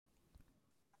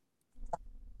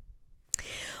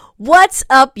What's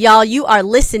up, y'all? You are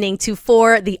listening to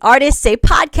For the Artists, a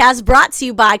podcast brought to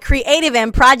you by Creative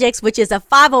and Projects, which is a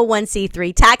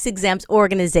 501c3 tax-exempt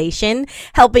organization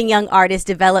helping young artists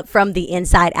develop from the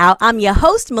inside out. I'm your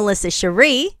host, Melissa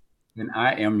Cherie. And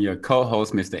I am your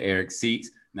co-host, Mr. Eric Seats.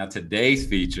 Now, today's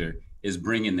feature is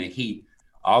bringing the heat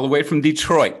all the way from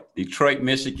Detroit,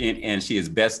 Michigan, and she is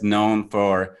best known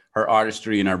for her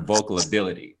artistry and her vocal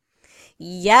ability.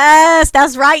 Yes,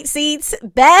 that's right, Seats.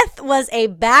 Beth was a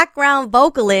background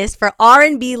vocalist for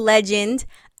R&B legend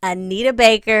Anita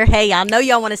Baker. Hey, y'all know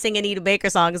y'all want to sing Anita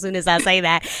Baker song as soon as I say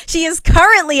that. She is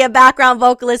currently a background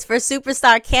vocalist for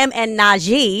superstar Kim and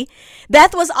Najee.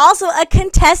 Beth was also a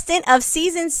contestant of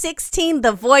season 16,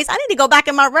 The Voice. I need to go back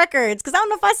in my records because I don't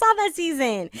know if I saw that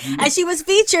season. And she was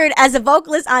featured as a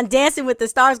vocalist on Dancing with the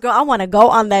Stars. Girl, I want to go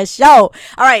on that show.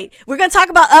 All right, we're going to talk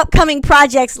about upcoming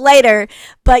projects later.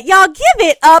 But y'all give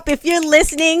it up if you're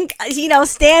listening. You know,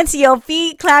 stand to your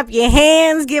feet, clap your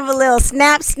hands, give a little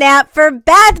snap for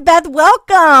Beth. Beth,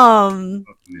 welcome.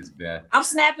 Miss Beth. I'm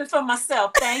snapping for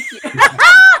myself. Thank you.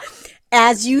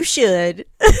 As you should.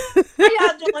 How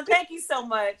y'all doing? Thank you so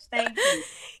much. Thank you.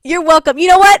 You're welcome. You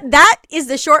know what? That is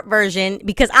the short version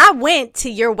because I went to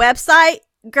your website.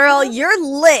 Girl, your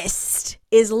list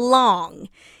is long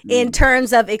in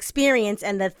terms of experience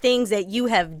and the things that you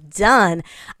have done.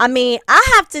 I mean, I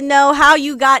have to know how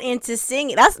you got into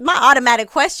singing. That's my automatic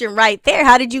question right there.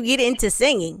 How did you get into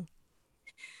singing?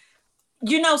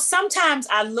 You know, sometimes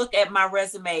I look at my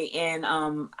resume and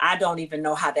I don't even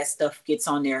know how that stuff gets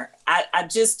on there. I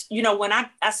just, you know, when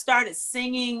I started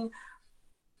singing,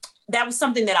 that was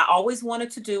something that I always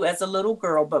wanted to do as a little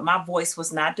girl, but my voice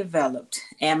was not developed.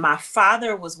 And my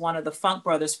father was one of the funk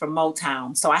brothers from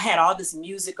Motown. So I had all this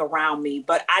music around me,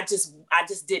 but I just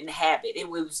didn't have it. It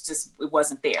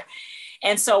wasn't there.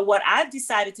 And so what I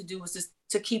decided to do was just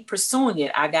to keep pursuing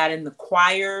it. I got in the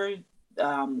choir,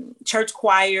 church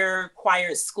choir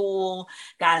at school,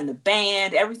 got in the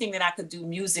band, everything that I could do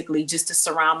musically just to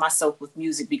surround myself with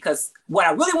music, because what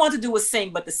I really wanted to do was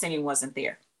sing, but the singing wasn't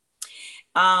there.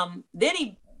 Then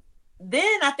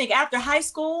I think after high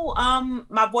school,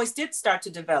 my voice did start to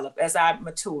develop as I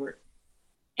matured,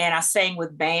 and I sang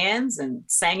with bands and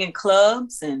sang in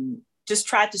clubs and just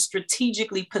tried to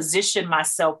strategically position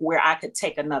myself where I could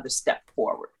take another step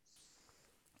forward.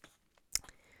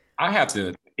 I have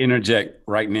to interject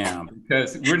right now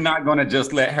because we're not going to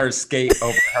just let her skate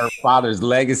over her father's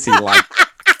legacy. Like,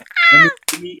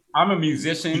 I'm a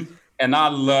musician and I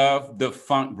love the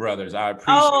Funk Brothers. I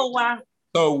appreciate it. Oh, wow.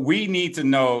 So we need to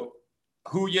know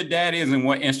who your dad is and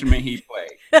what instrument he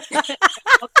played. Okay.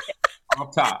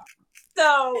 Off top.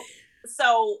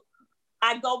 So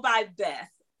I go by Beth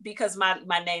because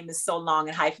my name is so long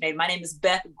and hyphenated. My name is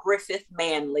Beth Griffith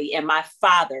Manley, and my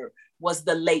father was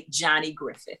the late Johnny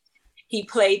Griffith. He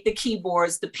played the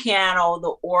keyboards, the piano,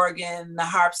 the organ, the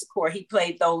harpsichord. He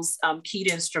played those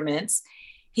keyed instruments.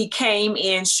 He came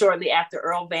in shortly after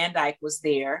Earl Van Dyke was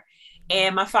there.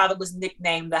 And my father was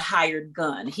nicknamed the hired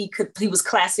gun. He was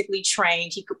classically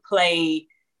trained. He could play.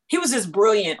 He was just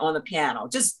brilliant on the piano,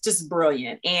 just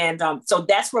brilliant. And so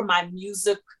that's where my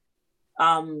music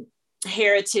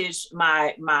heritage,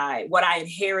 my what I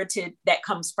inherited, that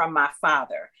comes from my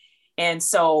father. And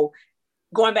so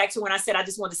going back to when I said I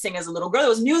just wanted to sing as a little girl, there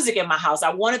was music in my house.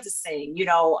 I wanted to sing, you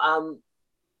know,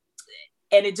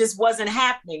 and it just wasn't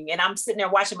happening. And I'm sitting there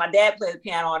watching my dad play the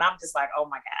piano, and I'm just like, oh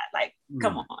my God, like,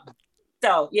 come on.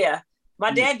 So yeah,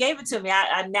 my dad gave it to me.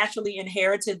 I naturally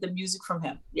inherited the music from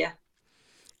him. Yeah.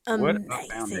 Amazing. What a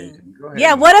foundation. Go ahead.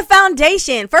 Yeah, what a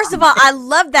foundation. First of all, I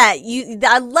love that.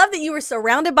 I love that you were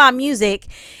surrounded by music,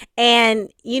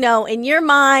 and you know, in your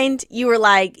mind, you were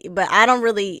like, but I don't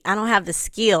have the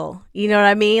skill. You know what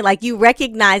I mean? Like, you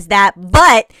recognize that,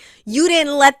 but you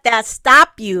didn't let that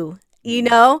stop you, you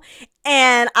know?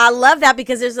 And I love that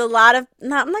because there's I'm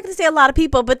not going to say a lot of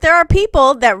people, but there are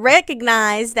people that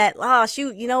recognize that, oh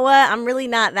shoot, you know what? I'm really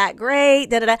not that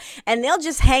great, and they'll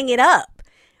just hang it up.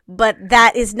 But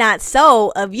that is not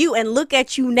so of you. And look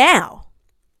at you now.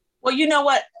 Well, you know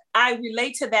what? I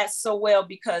relate to that so well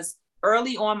because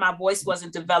early on, my voice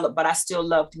wasn't developed, but I still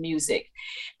loved music.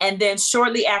 And then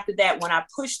shortly after that, when I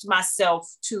pushed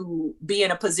myself to be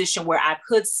in a position where I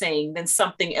could sing, then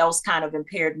something else kind of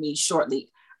impaired me shortly.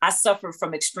 I suffered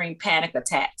from extreme panic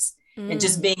attacks and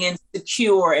just being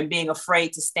insecure and being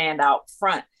afraid to stand out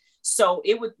front. So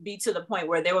it would be to the point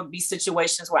where there would be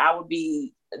situations where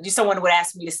someone would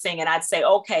ask me to sing and I'd say,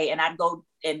 okay. And I'd go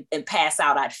and pass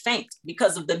out. I'd faint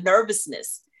because of the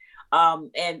nervousness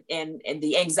and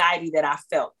the anxiety that I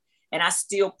felt. And I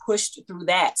still pushed through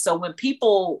that. So when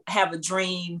people have a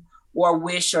dream or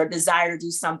wish or desire to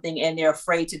do something and they're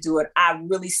afraid to do it. I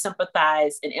really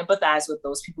sympathize and empathize with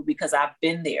those people because I've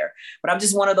been there. But I'm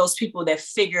just one of those people that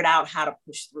figured out how to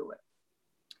push through it.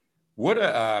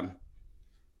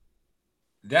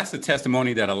 That's a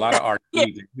testimony that a lot of artists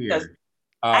need to hear.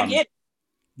 I get it.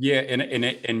 Yeah,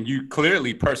 and you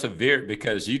clearly persevered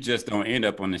because you just don't end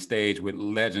up on the stage with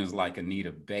legends like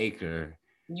Anita Baker.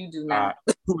 You do not.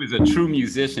 Who is a true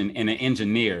musician and an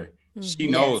engineer. She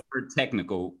knows her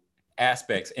technical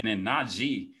aspects, and then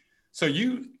Najee. So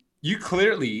you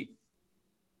clearly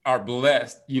are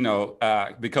blessed,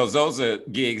 because those are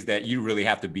gigs that you really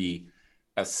have to be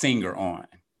a singer on.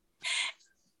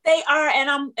 They are,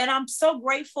 and I'm so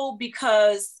grateful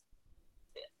because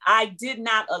I did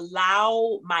not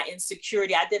allow my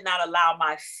insecurity, I did not allow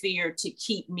my fear to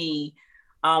keep me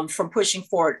from pushing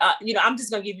forward. I'm just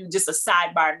going to give you just a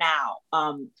sidebar now.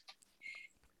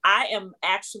 I am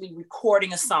actually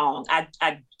recording a song.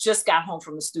 I just got home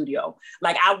from the studio.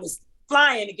 Like I was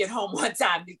flying to get home one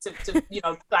time to so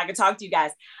I could talk to you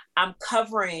guys. I'm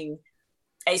covering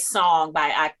a song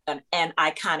by an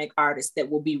iconic artist that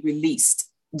will be released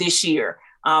this year.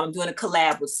 I'm doing a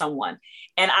collab with someone.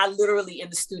 And I literally in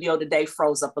the studio today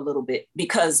froze up a little bit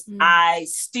because I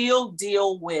still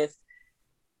deal with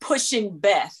pushing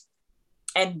BETH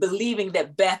and believing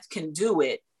that BETH can do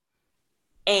it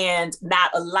and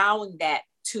not allowing that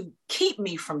to keep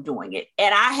me from doing it.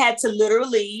 And I had to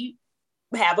literally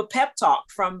have a pep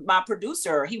talk from my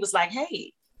producer. He was like,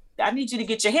 hey, I need you to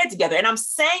get your head together. And I'm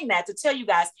saying that to tell you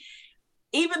guys,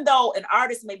 even though an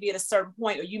artist may be at a certain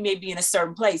point or you may be in a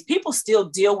certain place, people still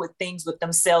deal with things with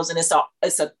themselves. And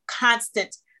it's a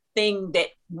constant thing that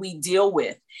we deal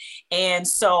with. And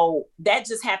so that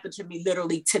just happened to me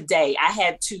literally today. I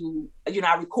had to,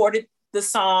 I recorded the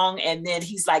song and then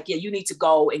he's like, yeah, you need to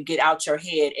go and get out your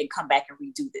head and come back and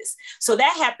redo this. So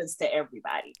that happens to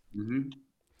everybody. Mm-hmm.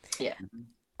 Yeah.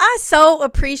 I so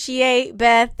appreciate,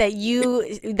 Beth, that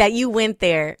you went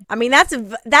there. I mean,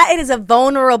 that is a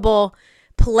vulnerable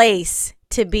place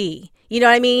to be. You know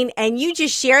what I mean? And you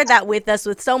just shared that with us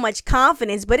with so much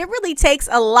confidence, but it really takes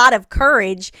a lot of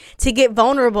courage to get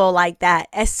vulnerable like that,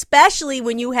 especially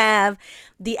when you have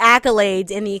the accolades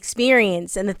and the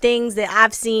experience and the things that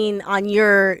I've seen on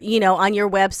your, on your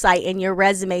website and your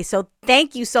resume. So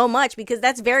thank you so much, because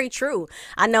that's very true.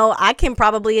 I know I can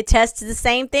probably attest to the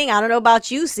same thing. I don't know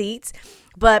about you, Seats,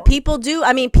 but people do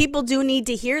need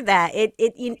to hear that.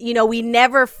 We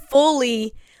never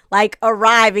fully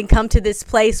arrive and come to this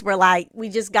place where we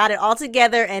just got it all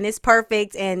together and it's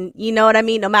perfect. And you know what I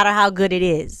mean? No matter how good it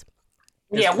is.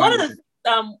 Yeah. One of the,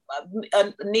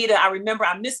 Anita, I remember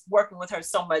I missed working with her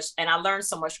so much and I learned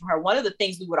so much from her. One of the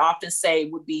things we would often say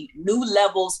would be new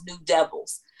levels, new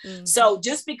devils. Mm-hmm. So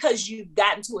just because you've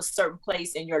gotten to a certain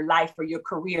place in your life or your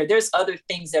career, there's other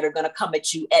things that are going to come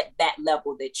at you at that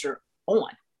level that you're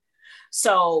on.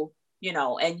 So,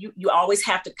 and you always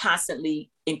have to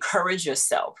constantly encourage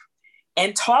yourself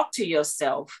and talk to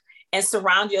yourself and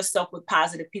surround yourself with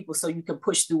positive people so you can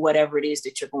push through whatever it is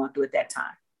that you're going through at that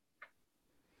time.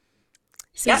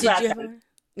 Seats,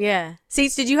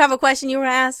 Seats, did you have a question you were to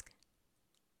ask?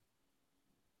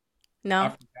 No? I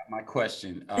forgot my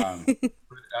question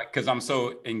because I'm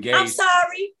so engaged. I'm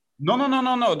sorry.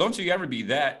 No. Don't you ever be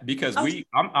that, because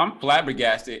I'm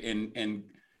flabbergasted and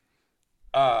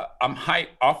I'm hyped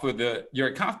off of your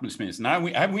accomplishments. Now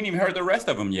we haven't even heard the rest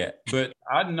of them yet, but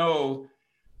I know,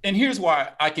 and here's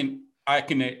why I can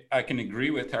agree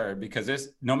with her, because it's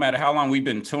no matter how long we've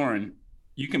been touring,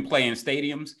 you can play in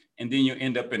stadiums and then you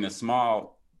end up in a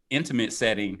small, intimate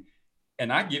setting,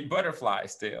 and I get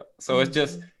butterflies still. So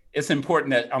it's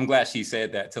important that I'm glad she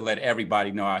said that, to let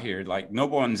everybody know out here, no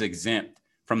one's exempt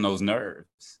from those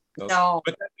nerves. No,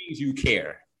 but that means you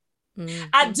care. Mm-hmm.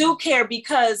 I do care,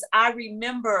 because I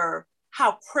remember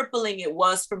how crippling it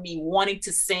was for me wanting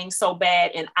to sing so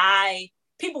bad. And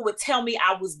people would tell me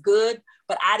I was good,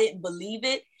 but I didn't believe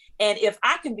it. And if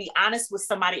I can be honest with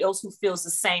somebody else who feels the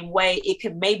same way, it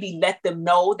can maybe let them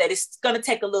know that it's going to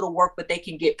take a little work, but they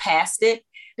can get past it.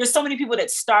 There's so many people that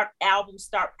start albums,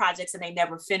 start projects, and they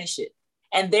never finish it.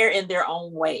 And they're in their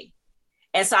own way.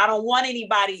 And so I don't want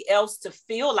anybody else to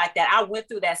feel like that. I went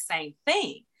through that same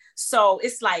thing. So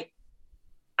it's like,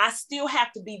 I still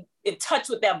have to be in touch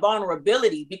with that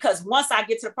vulnerability, because once I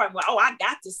get to the point where, I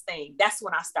got this thing, that's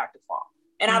when I start to fall.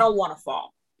 And I don't want to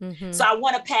fall. Mm-hmm. So I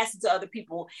want to pass it to other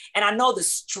people. And I know the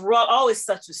struggle, it's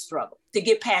such a struggle to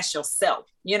get past yourself,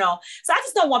 So I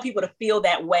just don't want people to feel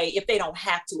that way if they don't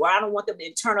have to, or I don't want them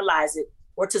to internalize it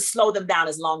or to slow them down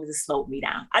as long as it slowed me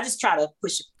down. I just try to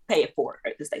pay it forward,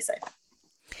 as they say.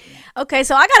 Okay,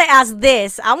 so I got to ask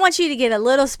this. I want you to get a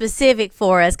little specific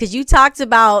for us because you talked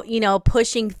about,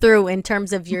 pushing through in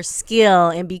terms of your skill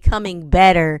and becoming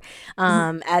better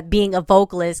at being a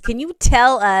vocalist. Can you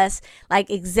tell us, like,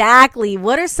 exactly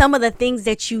what are some of the things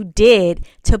that you did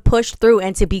to push through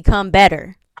and to become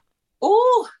better?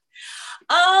 Ooh,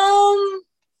 I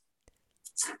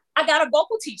got a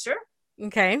vocal teacher.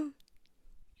 Okay.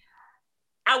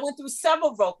 I went through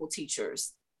several vocal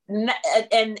teachers, and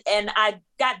I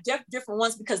got different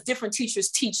ones because different teachers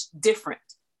teach different.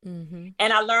 Mm-hmm.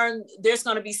 And I learned there's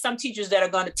going to be some teachers that are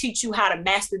going to teach you how to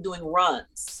master doing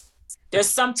runs. There's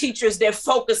some teachers that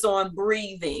focus on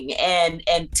breathing and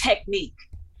technique.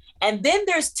 And then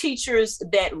there's teachers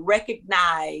that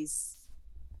recognize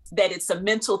that it's a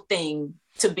mental thing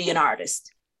to be an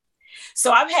artist.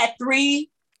 So I've had 3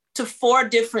 to 4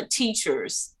 different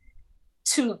teachers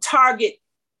to target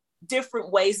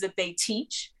different ways that they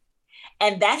teach.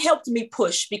 And that helped me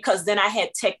push because then I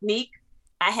had technique,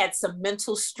 I had some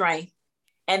mental strength,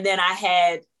 and then I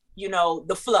had,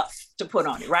 the fluff to put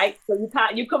on it, right? So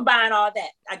you combine all that.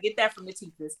 I get that from the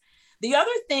teachers. The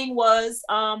other thing was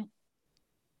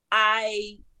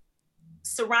I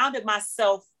surrounded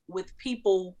myself with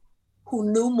people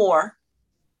who knew more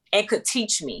and could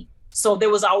teach me. So there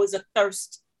was always a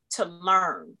thirst to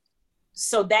learn.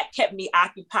 So that kept me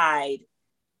occupied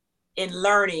in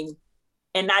learning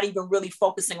and not even really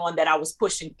focusing on that I was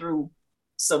pushing through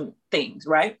some things,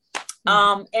 right?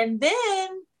 Mm-hmm. And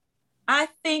then I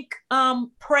think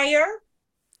prayer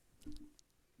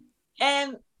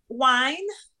and wine.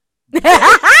 I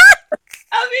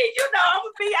mean, I'm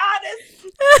gonna be honest.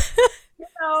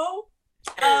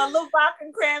 Little vodka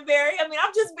and cranberry. I mean,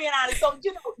 I'm just being honest. So,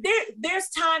 there's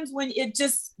times when it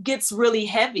just gets really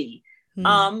heavy.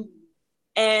 Mm.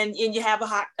 And you have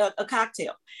a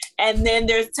cocktail. And then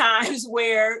there's times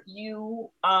where you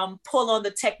pull on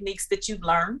the techniques that you've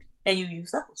learned and you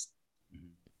use those.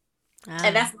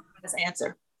 And that's my honest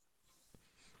answer.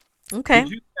 Okay.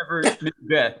 Did you ever, Ms.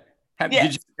 Beth,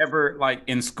 did you ever, like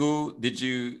in school,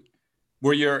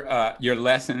 were your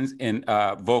lessons in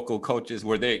vocal coaches,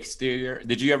 were they exterior?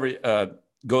 Did you ever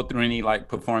go through any like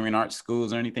performing arts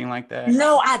schools or anything like that?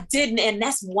 No, I didn't. And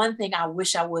that's one thing I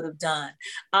wish I would have done.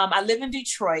 I live in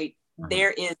Detroit. Mm-hmm.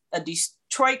 There is a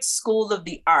Detroit School of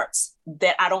the Arts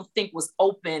that I don't think was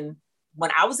open when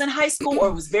I was in high school, or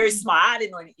it was very small. I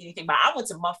didn't know anything about it. I went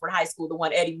to Mumford High School, the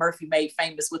one Eddie Murphy made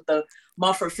famous with the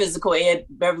Mumford Physical Ed,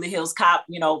 Beverly Hills Cop,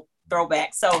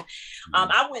 throwback. So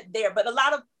I went there, but a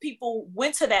lot of people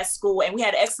went to that school, and we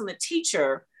had an excellent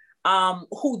teacher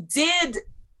who did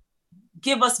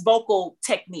give us vocal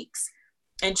techniques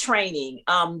and training.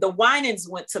 The Winans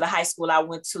went to the high school I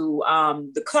went to,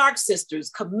 the Clark sisters,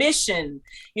 Commission,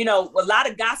 a lot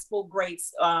of gospel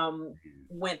greats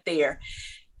went there.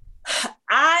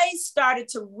 I started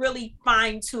to really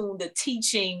fine tune the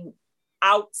teaching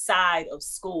outside of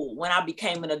school when I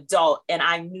became an adult, and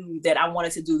I knew that I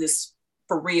wanted to do this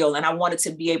for real, and I wanted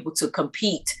to be able to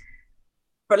compete,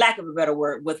 for lack of a better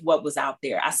word, with what was out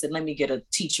there. I said, let me get a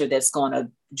teacher that's going to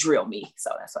drill me.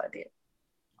 So that's what I did.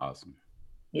 Awesome.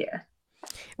 Yeah.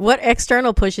 What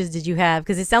external pushes did you have?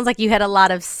 Because it sounds like you had a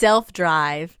lot of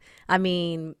self-drive. I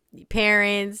mean,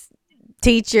 parents,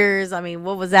 teachers. I mean,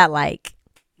 what was that like?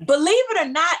 Believe it or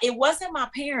not, it wasn't my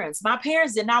parents. My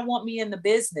parents did not want me in the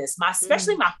business.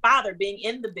 Especially my father being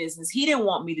in the business, he didn't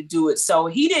want me to do it. So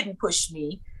he didn't push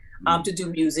me to do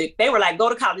music. They were like, go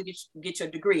to college, get your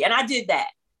degree. And I did that.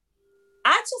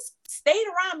 I just stayed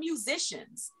around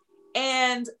musicians.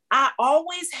 And I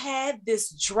always had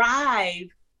this drive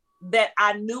that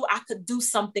I knew I could do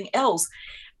something else.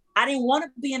 I didn't want to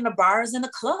be in the bars and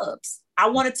the clubs. I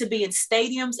wanted to be in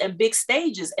stadiums and big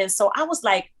stages. And so I was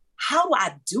like, how do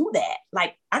I do that?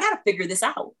 Like, I got to figure this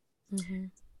out.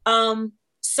 Mm-hmm.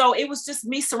 So it was just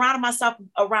me surrounding myself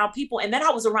around people. And then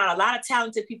I was around a lot of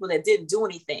talented people that didn't do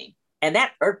anything. And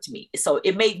that irked me. So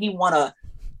it made me want to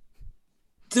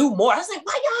do more. I was like,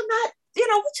 why y'all not,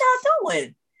 what y'all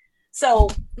doing? So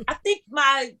I think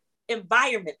my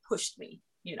environment pushed me,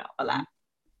 a lot.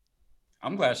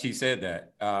 I'm glad she said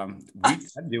that. I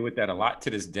deal with that a lot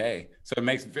to this day. So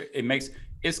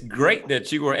it's great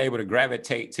that you were able to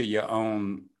gravitate to your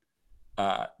own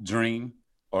dream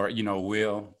or,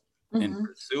 will and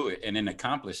pursue it and then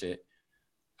accomplish it.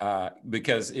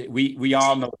 Because we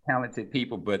all know talented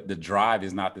people, but the drive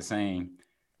is not the same.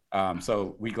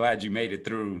 So we're glad you made it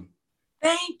through.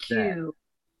 Thank you.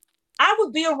 I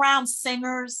would be around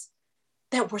singers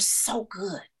that were so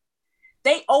good.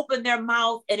 They opened their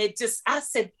mouth and I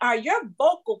said, are your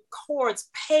vocal cords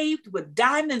paved with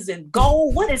diamonds and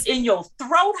gold? What is in your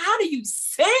throat? How do you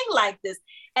sing like this?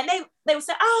 And they would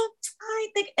say, oh, I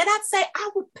ain't think, and I'd say, I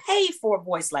would pay for a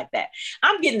voice like that.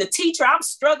 I'm getting the teacher, I'm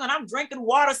struggling, I'm drinking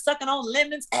water, sucking on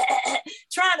lemons,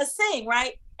 trying to sing,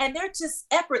 right? And they're just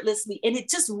effortlessly, and it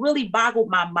just really boggled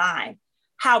my mind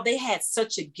how they had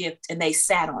such a gift and they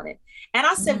sat on it. And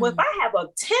I said, well, if I have a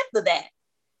tenth of that,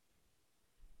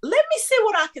 let me see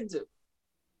what I can do.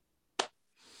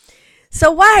 So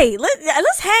wait,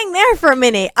 let's hang there for a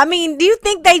minute. I mean, do you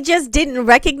think they just didn't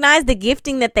recognize the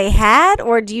gifting that they had,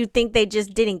 or do you think they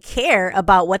just didn't care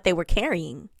about what they were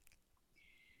carrying?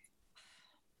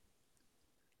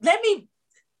 So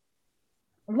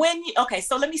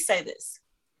let me say this.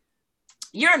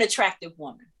 You're an attractive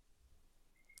woman.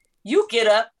 You get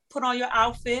up, put on your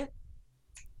outfit,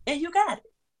 and you got it.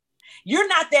 You're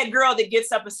not that girl that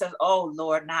gets up and says, oh,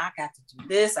 Lord, now I got to do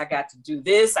this. I got to do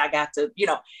this. I got to,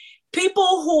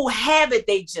 people who have it,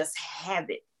 they just have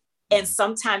it. And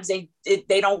sometimes they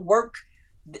don't work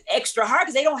extra hard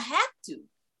because they don't have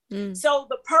to. So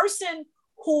the person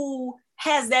who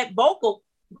has that vocal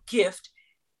gift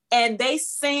and they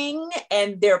sing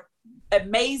and they're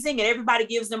amazing and everybody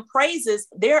gives them praises,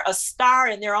 they're a star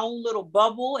in their own little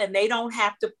bubble and they don't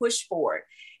have to push for it.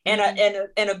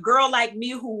 And a girl like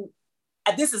me who,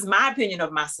 this is my opinion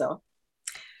of myself,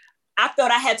 I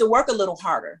felt I had to work a little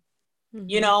harder,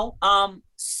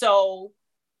 so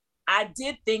I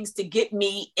did things to get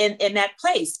me in that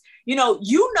place.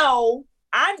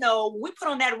 I know we put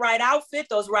on that right outfit,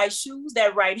 those right shoes,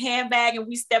 that right handbag, and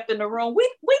we stepped in the room. We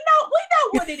know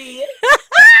what it is.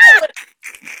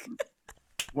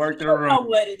 Work the room. Know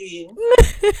what it is.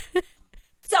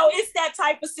 So it's that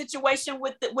type of situation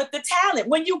with the talent.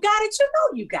 When you got it,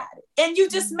 you got it. And you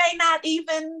just may not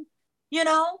even, you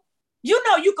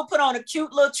could put on a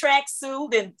cute little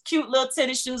tracksuit and cute little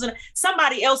tennis shoes, and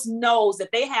somebody else knows that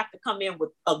they have to come in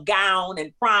with a gown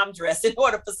and prom dress in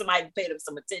order for somebody to pay them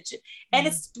some attention. And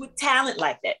it's with talent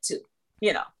like that too,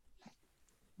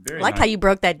 Very like nice. How you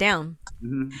broke that down.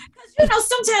 Because,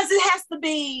 sometimes it has to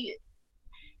be,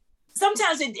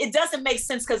 sometimes it doesn't make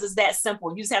sense because it's that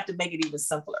simple. You just have to make it even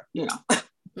simpler,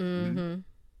 Mm-hmm.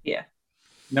 Yeah.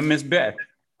 Now, Miss Beth,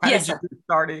 how did you get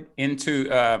started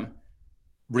into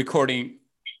recording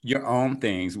your own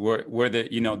things?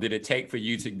 Did it take for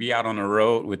you to be out on the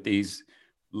road with these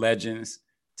legends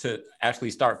to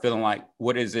actually start feeling like,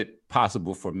 what is it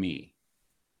possible for me?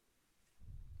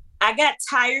 I got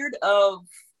tired of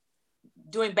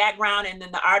doing background and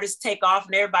then the artists take off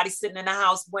and everybody's sitting in the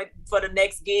house waiting for the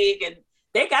next gig and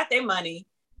they got their money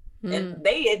and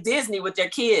they at Disney with their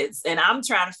kids. And I'm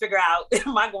trying to figure out,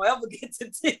 am I going to ever get to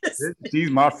this?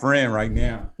 She's my friend right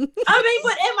now. But am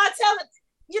I telling,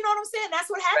 you know what I'm saying? That's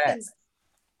what happens. Right.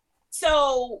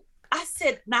 So I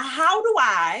said, now how do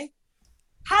I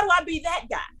be that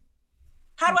guy?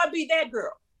 How do I be that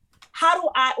girl? How do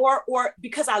I, or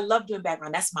because I love doing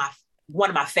background, that's one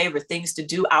of my favorite things to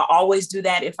do. I'll always do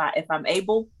that if I'm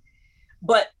able.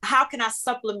 But how can I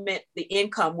supplement the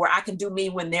income where I can do me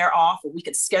when they're off, or we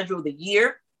could schedule the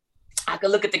year? I could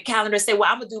look at the calendar and say, well,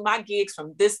 I'm gonna do my gigs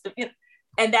from this to,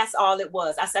 and that's all it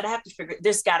was. I said, I have to figure,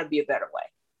 there's gotta be a better way.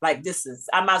 Like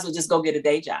I might as well just go get a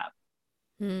day job.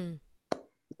 And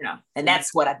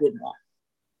that's what I didn't want.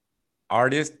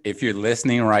 Artist, if you're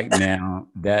listening right now,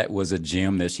 that was a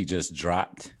gem that she just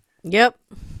dropped. Yep.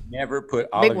 Never put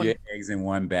all of your eggs in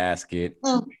one basket.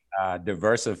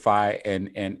 Diversify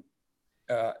and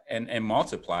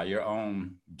multiply your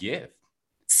own gift.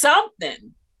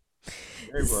 Something.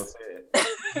 Very well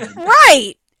said.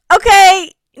 Right.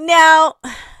 Okay. Now,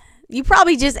 you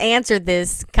probably just answered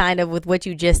this kind of with what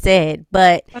you just said,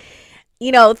 but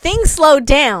things slowed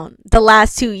down the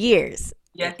last 2 years.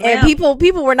 Yes, and people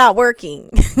were not working.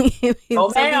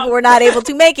 People were not able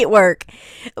to make it work.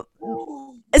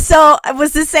 So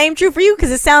was the same true for you?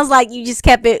 Because it sounds like you just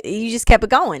kept it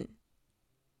going.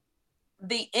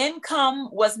 The income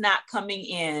was not coming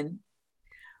in,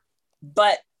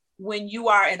 but when you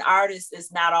are an artist,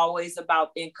 it's not always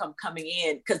about income coming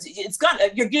in, because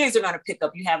your gigs are gonna pick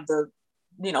up. You have the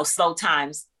slow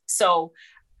times. So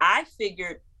I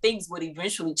figured things would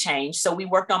eventually change. So we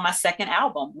worked on my second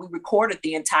album. We recorded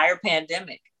the entire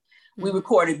pandemic. We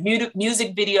recorded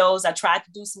music videos. I tried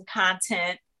to do some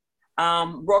content.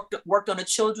 Worked on a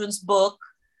children's book,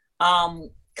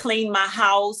 cleaned my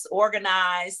house,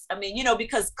 organized.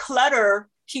 Because clutter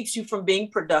keeps you from being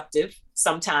productive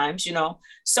sometimes,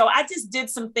 So I just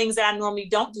did some things that I normally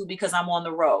don't do because I'm on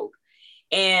the road.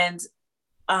 And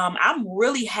I'm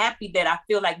really happy that I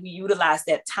feel like we utilized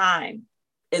that time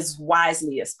as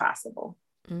wisely as possible.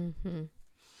 Mm-hmm.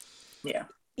 Yeah.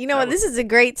 This is a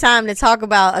great time to talk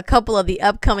about a couple of the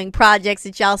upcoming projects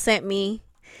that y'all sent me.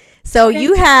 So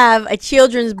you have a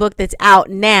children's book that's out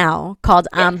now called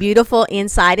Yes. I'm Beautiful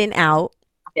Inside and Out,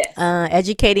 Yes.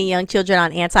 educating young children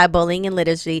on anti-bullying and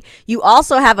literacy. You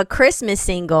also have a Christmas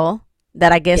single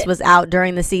that I guess Yes. was out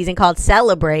during the season called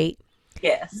Celebrate.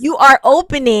 Yes. You are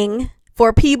opening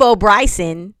for Peebo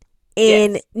Bryson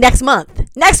in Yes. next month.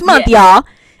 Next month, Yes. y'all.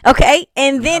 Okay.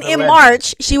 And then Another in legend.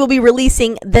 March, she will be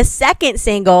releasing the second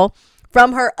single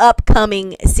from her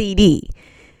upcoming CD.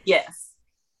 Yes.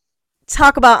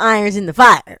 Talk about irons in the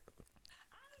fire.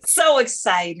 So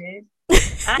excited.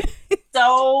 I'm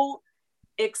so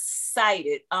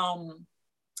excited. I'm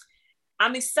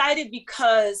excited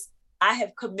because I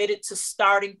have committed to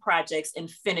starting projects and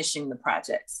finishing the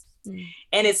projects.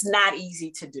 And it's not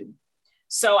easy to do.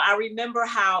 So I remember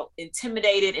how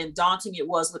intimidated and daunting it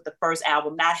was with the first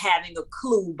album, not having a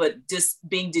clue, but just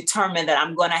being determined that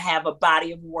I'm going to have a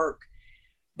body of work,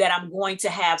 that I'm going to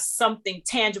have something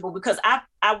tangible, because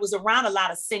I was around a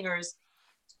lot of singers.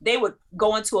 They would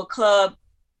go into a club,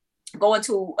 go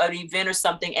into an event or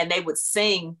something, and they would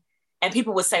sing, and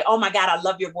people would say, "Oh my God, I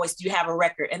love your voice. Do you have a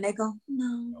record?" And they go,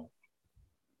 "No."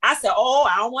 I said, "Oh,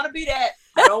 I don't want to be that.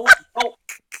 I don't want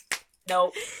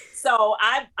no." So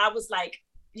I was like,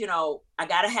 I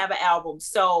got to have an album.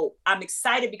 So I'm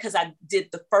excited because I did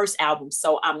the first album.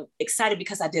 So I'm excited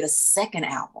because I did a second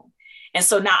album. And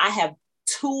so now I have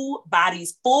full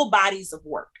bodies of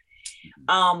work.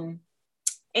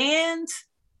 And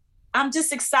I'm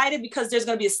just excited because there's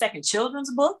going to be a second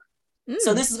children's book.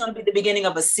 So this is going to be the beginning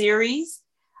of a series.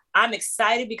 I'm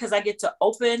excited because I get to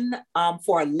open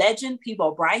for a legend,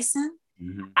 Peebo Bryson.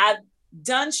 I've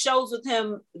done shows with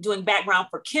him doing background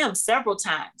for Kim several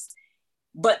times,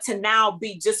 but to now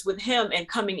be just with him and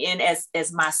coming in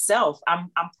as myself, I'm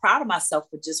proud of myself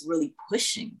for just really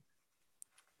pushing.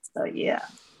 So yeah.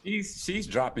 She's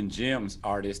dropping gems,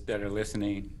 artists that are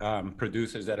listening,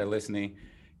 producers that are listening.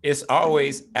 It's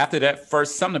always after that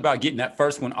first, something about getting that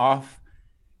first one off,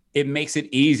 it makes it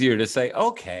easier to say,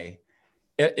 okay,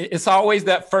 it's always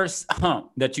that first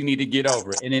hump that you need to get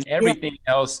over. And then everything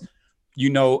else,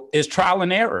 is trial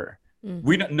and error.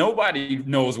 Nobody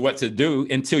knows what to do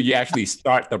until you actually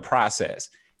start the process.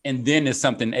 And then there's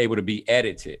something able to be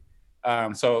edited.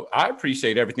 So I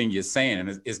appreciate everything you're saying.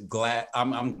 And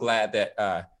I'm glad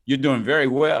that you're doing very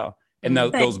well in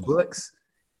those books.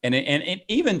 And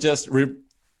even just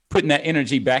putting that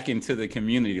energy back into the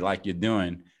community like you're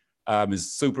doing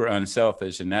is super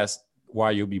unselfish. And that's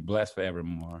why you'll be blessed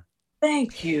forevermore.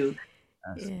 Thank you.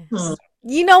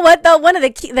 You know what though? One of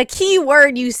the key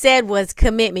word you said was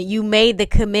commitment. You made the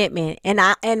commitment,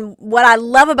 and what I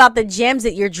love about the gems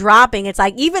that you're dropping, it's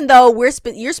like even though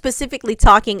you're specifically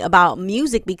talking about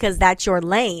music because that's your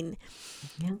lane,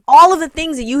 all of the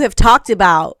things that you have talked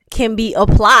about can be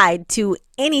applied to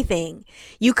anything.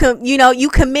 You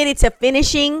committed to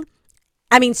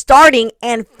starting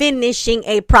and finishing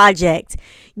a project.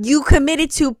 You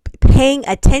committed to paying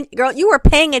attention. Girl, you were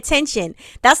paying attention.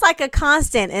 That's like a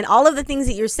constant. And all of the things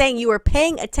that you're saying, you were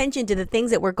paying attention to the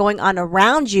things that were going on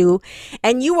around you.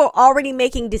 And you were already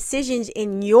making decisions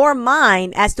in your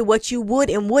mind as to what you would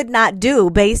and would not do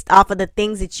based off of the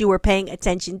things that you were paying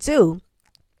attention to.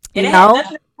 And it had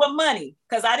nothing to do with money,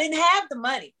 because I didn't have the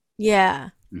money. Yeah.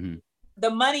 The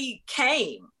money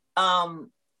came.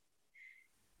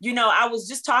 I was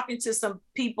just talking to some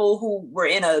people who were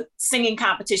in a singing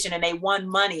competition and they won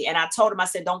money. And I told them, I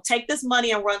said, don't take this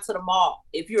money and run to the mall.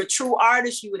 If you're a true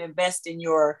artist, you would invest in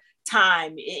your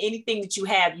time. Anything that you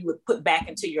have, you would put back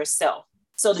into yourself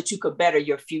so that you could better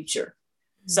your future.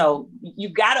 So you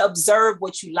got to observe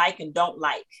what you like and don't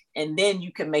like, and then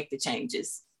you can make the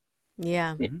changes.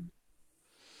 Yeah.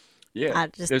 Yeah. I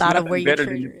just thought of where your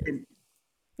treasure is.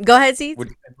 Go ahead, Seeds.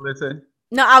 Listen.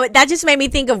 No, that just made me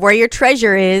think of where your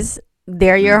treasure is.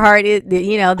 There your heart is,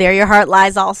 there your heart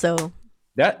lies also.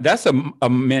 That's a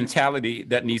mentality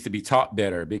that needs to be taught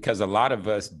better, because a lot of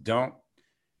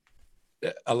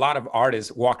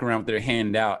artists walk around with their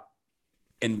hand out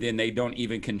and then they don't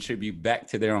even contribute back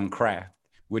to their own craft,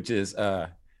 which is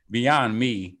beyond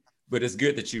me. But it's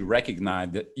good that you recognize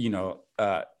that,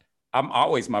 I'm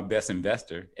always my best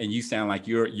investor, and you sound like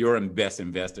you're your best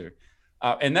investor.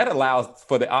 And that allows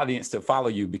for the audience to follow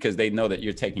you because they know that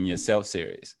you're taking yourself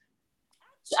serious.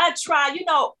 I try,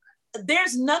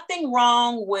 there's nothing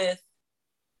wrong with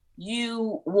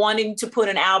you wanting to put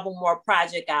an album or a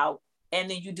project out and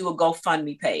then you do a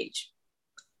GoFundMe page.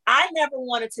 I never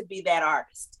wanted to be that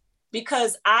artist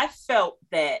because I felt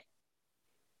that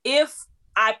if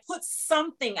I put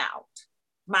something out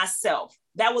myself,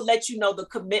 that would let you know the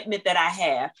commitment that I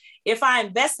have. If I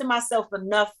invest in myself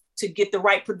enough to get the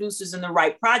right producers in the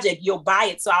right project, you'll buy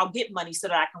it. So I'll get money so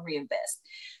that I can reinvest.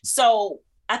 So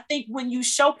I think when you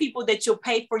show people that you'll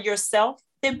pay for yourself,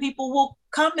 then people will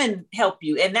come and help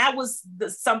you. And that was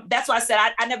that's why I said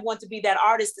I never want to be that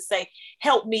artist to say,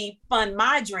 help me fund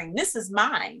my dream. This is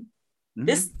mine. Mm-hmm.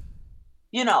 This,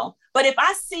 but if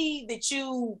I see that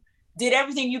you did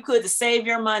everything you could to save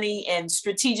your money and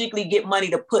strategically get money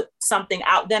to put something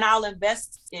out, then I'll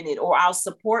invest in it or I'll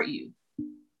support you.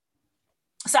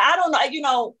 So I don't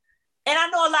know, and I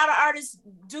know a lot of artists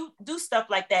do stuff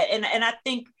like that. And I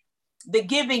think the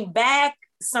giving back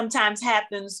sometimes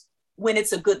happens when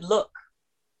it's a good look,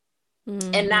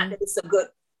 mm-hmm. and not that it's a good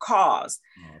cause.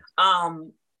 Mm-hmm.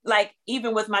 Like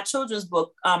even with my children's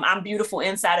book, I'm Beautiful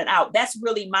Inside and Out. That's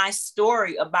really my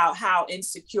story about how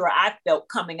insecure I felt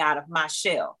coming out of my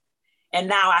shell. And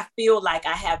now I feel like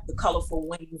I have the colorful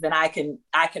wings and I can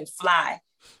fly.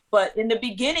 But in the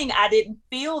beginning, I didn't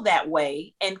feel that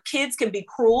way. And kids can be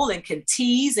cruel and can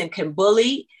tease and can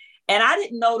bully. And I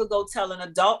didn't know to go tell an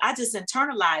adult. I just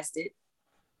internalized it.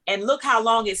 And look how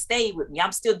long it stayed with me.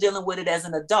 I'm still dealing with it as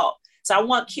an adult. So I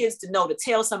want kids to know to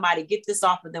tell somebody, get this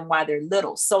off of them while they're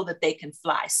little so that they can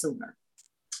fly sooner.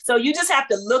 So you just have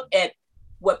to look at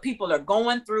what people are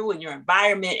going through in your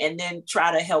environment and then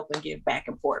try to help and give back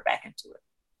and pour it back into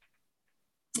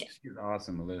it. Yeah. You're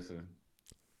awesome, Melissa.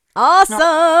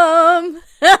 Awesome.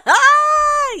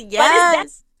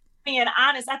 Yes. Being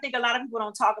honest, I think a lot of people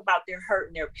don't talk about their hurt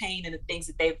and their pain and the things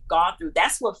that they've gone through.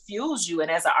 That's what fuels you. And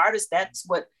as an artist, that's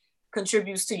what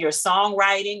contributes to your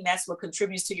songwriting. That's what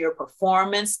contributes to your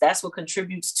performance. That's what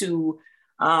contributes to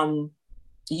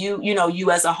you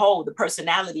as a whole, the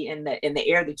personality and the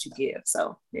air that you give.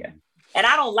 So yeah. And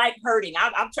I don't like hurting.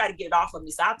 I'm trying to get it off of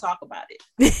me, so I'll talk about it.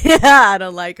 Yeah, I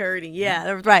don't like hurting. Yeah,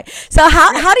 that's right. So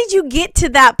how did you get to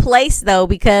that place though?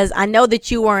 Because I know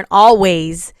that you weren't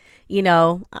always,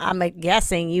 I'm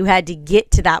guessing you had to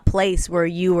get to that place where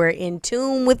you were in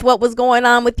tune with what was going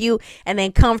on with you and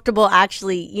then comfortable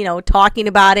actually, talking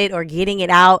about it or getting it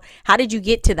out. How did you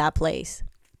get to that place?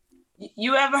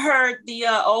 You ever heard the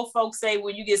old folks say,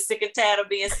 when you get sick and tired of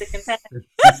being sick and tired?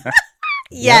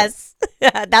 Yes,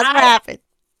 that's what happened.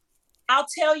 I'll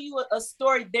tell you a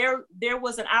story. There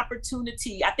was an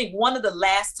opportunity. I think one of the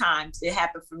last times it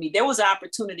happened for me, there was an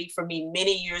opportunity for me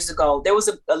many years ago. There was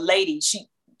a lady,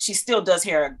 she still does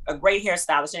hair, a great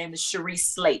hairstylist. Her name is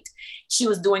Cherise Slate. She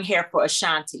was doing hair for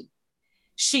Ashanti.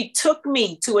 She took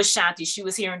me to Ashanti. She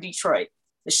was here in Detroit.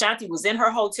 Ashanti was in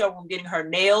her hotel room getting her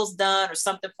nails done or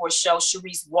something for a show.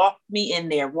 Cherise walked me in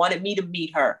there, wanted me to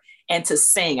meet her and to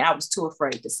sing. I was too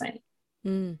afraid to sing.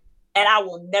 Mm. And I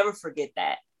will never forget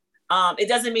that. It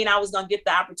doesn't mean I was going to get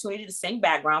the opportunity to sing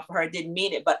background for her. It didn't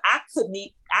mean it, but I could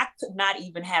not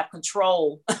even have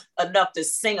control enough to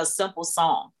sing a simple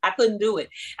song. I couldn't do it.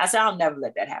 I said, I'll never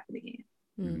let that happen again.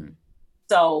 Mm-hmm.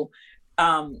 So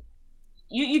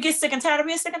you get sick and tired of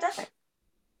being sick and tired.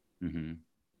 Mm-hmm.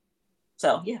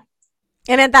 So, yeah.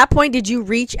 And at that point, did you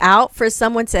reach out for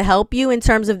someone to help you in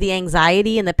terms of the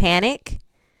anxiety and the panic?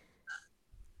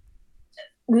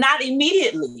 Not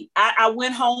immediately. I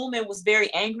went home and was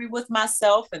very angry with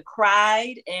myself and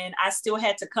cried. And I still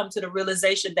had to come to the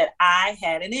realization that I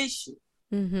had an issue,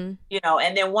 mm-hmm.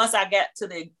 And then once I got to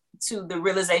the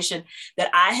realization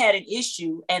that I had an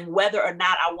issue and whether or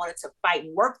not I wanted to fight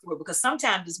and work through it, because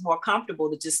sometimes it's more comfortable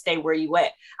to just stay where you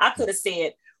at. I could have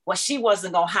said, well, she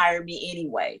wasn't going to hire me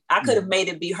anyway. I could have made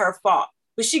it be her fault,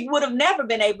 but she would have never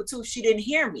been able to if she didn't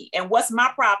hear me. And what's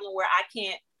my problem where I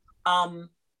can't,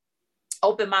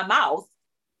 open my mouth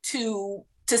to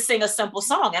sing a simple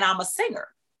song and I'm a singer.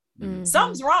 Mm-hmm.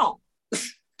 Something's wrong.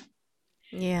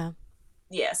 Yeah.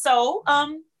 Yeah. So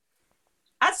I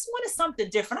just wanted something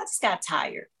different. I just got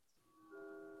tired.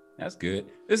 That's good.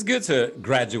 It's good to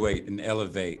graduate and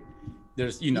elevate.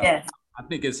 There's, yes. I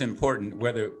think it's important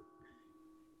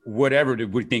whatever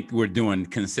we think we're doing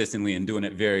consistently and doing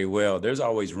it very well, there's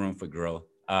always room for growth.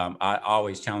 I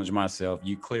always challenge myself.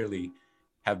 You clearly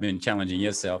have been challenging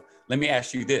yourself. Let me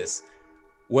ask you this.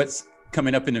 What's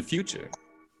coming up in the future?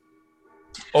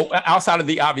 Oh, outside of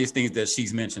the obvious things that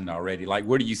she's mentioned already, like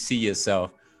where do you see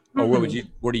yourself or mm-hmm.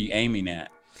 what are you aiming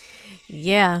at?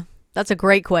 Yeah, that's a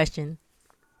great question.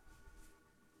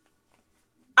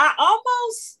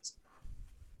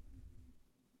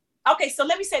 Okay, so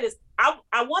let me say this.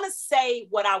 I want to say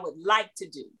what I would like to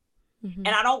do. Mm-hmm.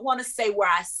 And I don't want to say where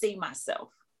I see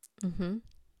myself. Mm-hmm.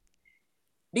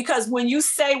 Because when you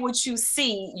say what you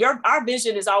see, our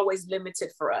vision is always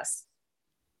limited for us.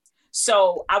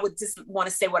 So I would just want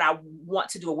to say what I want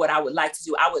to do or what I would like to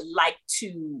do. I would like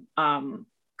to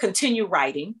continue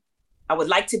writing. I would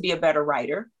like to be a better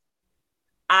writer.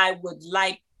 I would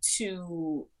like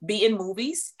to be in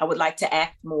movies. I would like to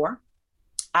act more.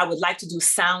 I would like to do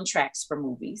soundtracks for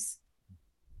movies.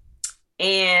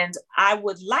 And I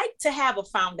would like to have a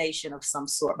foundation of some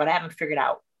sort, but I haven't figured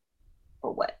out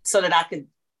for what, so that I could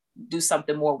do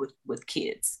something more with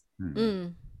kids.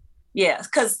 Mm. Yeah,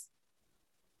 because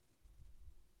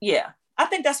I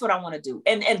think that's what I want to do,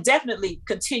 and definitely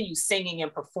continue singing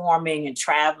and performing and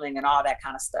traveling and all that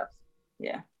kind of stuff.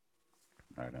 Yeah,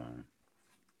 right on.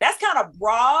 That's kind of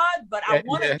broad, but I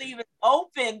want to leave it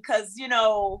open because, you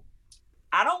know,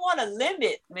 I don't want to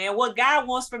limit, man. What God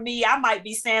wants from me, I might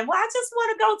be saying, well, I just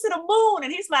want to go to the moon,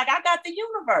 and He's like, I got the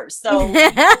universe, so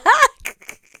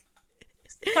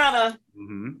kind of.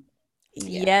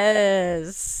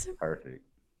 Yes. Perfect.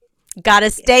 Gotta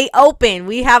stay open.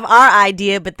 We have our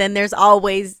idea, but then there's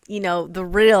always, you know, the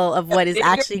real of what is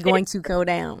actually going to go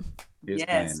down. His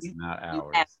plans, not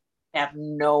ours. Have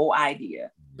no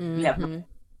idea. You have no.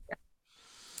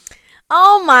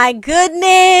 Oh my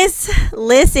goodness.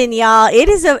 Listen, y'all,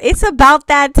 it's about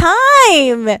that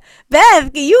time.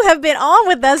 Beth, you have been on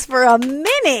with us for a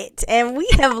minute and we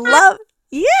have loved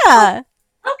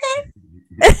Okay.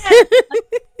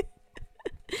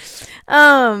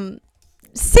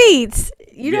 Seats,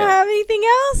 you don't have anything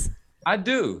else? I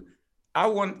do. I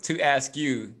want to ask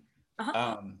you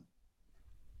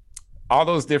all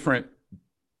those different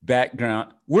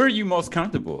background, where are you most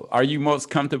comfortable? Are you most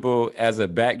comfortable as a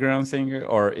background singer,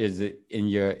 or is it in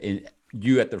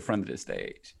you at the front of the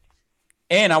stage?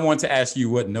 And I want to ask you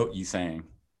what note you sang.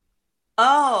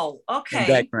 Oh, okay.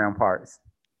 Background parts.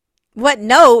 What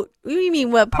note? What do you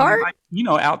mean, what part? You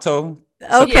know, alto.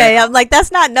 Okay, I'm like,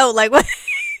 that's not note. Like what?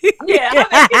 Yeah, I mean,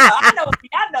 you know,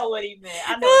 I know what he meant.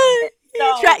 I know what he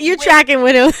meant. So you're tracking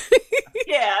with him.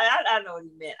 Yeah, I know what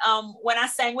he meant. When I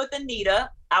sang with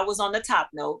Anita, I was on the top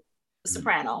note,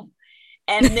 soprano.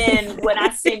 And then when I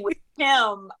sing with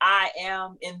him, I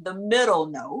am in the middle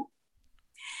note.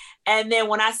 And then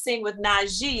when I sing with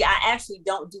Najee, I actually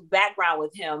don't do background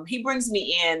with him. He brings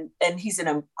me in, and he's an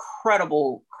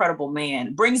incredible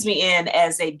man. Brings me in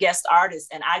as a guest artist,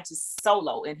 and I just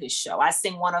solo in his show. I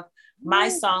sing one of my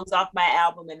songs off my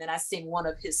album, and then I sing one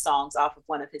of his songs off of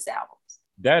one of his albums.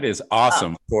 That is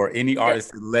awesome for any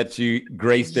artist to let you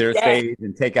grace their stage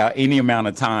and take out any amount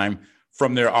of time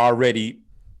from their already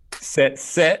set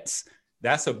sets.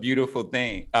 That's a beautiful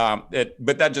thing.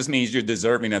 But that just means you're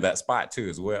deserving of that spot too,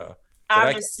 as well.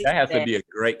 So that has to be a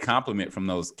great compliment from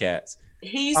those cats.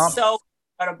 He's so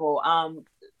incredible.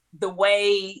 The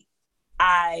way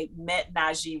I met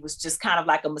Najee was just kind of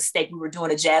like a mistake. We were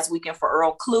doing a jazz weekend for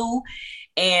Earl Clue,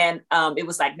 and it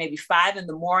was like maybe 5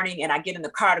 a.m, and I get in the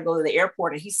car to go to the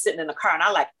airport, and he's sitting in the car, and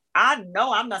I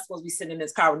know I'm not supposed to be sitting in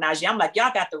this car with Najee. I'm like,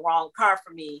 y'all got the wrong car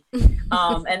for me.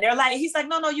 And they're like, he's like,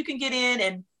 no, you can get in.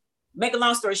 And make a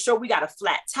long story short, we got a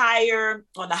flat tire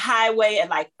on the highway at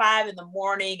like 5 a.m,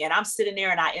 and I'm sitting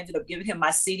there, and I ended up giving him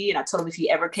my CD, and I told him if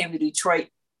he ever came to Detroit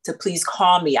to please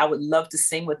call me. I would love to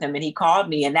sing with him. And he called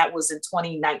me, and that was in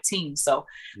 2019. So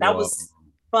that was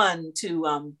fun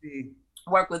to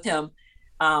work with him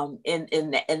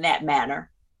in that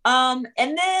manner. And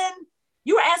then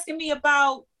you were asking me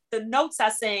about the notes I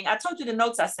sang. I told you the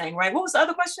notes I sang, right? What was the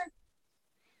other question?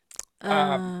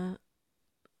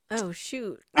 Oh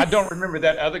shoot! I don't remember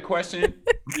that other question.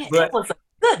 But it was a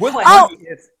good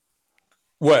question.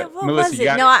 What, Melissa? Was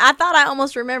it? No, I thought I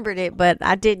almost remembered it, but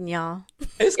I didn't, y'all.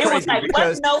 It's crazy. It was like,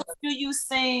 what notes do you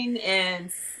sing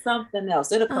and something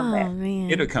else? It'll come back. Man.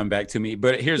 It'll come back to me.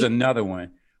 But here's another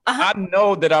one. I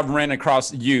know that I've ran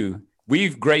across you.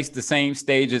 We've graced the same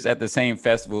stages at the same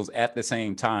festivals at the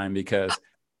same time, because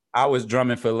I was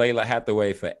drumming for Layla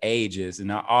Hathaway for ages,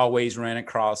 and I always ran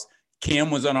across. Kim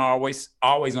was on always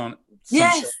on some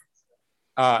shows.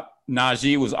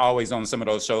 Najee was always on some of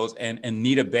those shows, and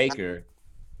Anita Baker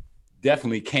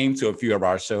definitely came to a few of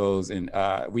our shows, and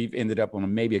we've ended up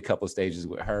on maybe a couple of stages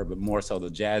with her, but more so the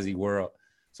jazzy world.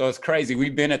 So it's crazy.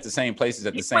 We've been at the same places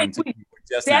at the same time.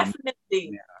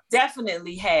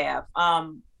 Definitely have.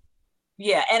 And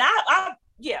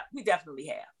we definitely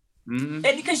have. Mm-hmm.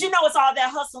 And because it's all that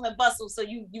hustle and bustle, so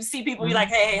you see people, you're like,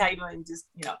 hey, how you doing? Just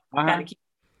kind of keep.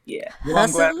 Yeah. Well,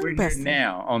 I'm glad we're here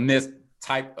now on this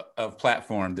type of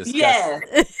platform discussing. Yeah.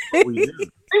 We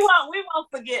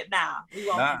won't forget now. We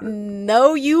won't.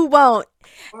 No, you won't.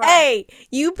 Right. Hey,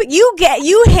 you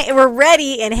were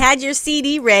ready and had your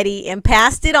CD ready and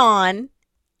passed it on,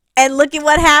 and look at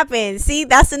what happened. See,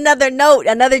 that's another note,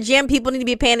 another gem people need to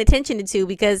be paying attention to,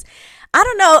 because I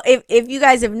don't know if you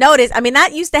guys have noticed. I mean,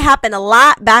 that used to happen a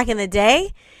lot back in the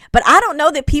day, but I don't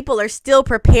know that people are still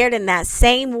prepared in that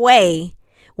same way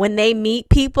when they meet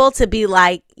people to be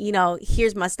like,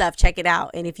 here's my stuff, check it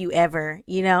out. And if you ever,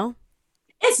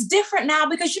 It's different now,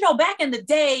 because, back in the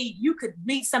day, you could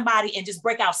meet somebody and just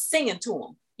break out singing to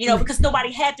them. because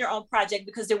nobody had their own project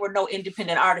because there were no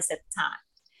independent artists at the time.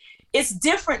 It's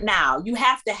different now. You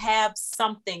have to have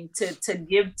something to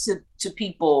give to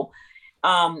people.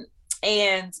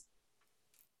 And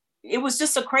it was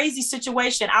just a crazy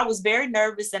situation. I was very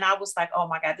nervous and I was like, oh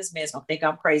my God, this man's gonna think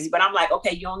I'm crazy. But I'm like,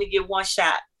 okay, you only get one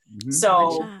shot.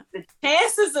 So the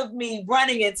chances of me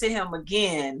running into him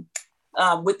again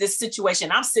with this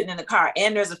situation, I'm sitting in the car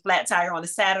and there's a flat tire on the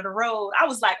side of the road. I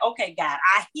was like, okay, God,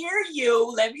 I hear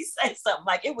you. Let me say something.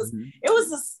 Like it was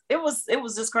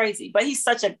just crazy. But he's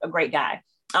such a great guy.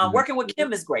 Working with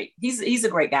Kim is great. He's a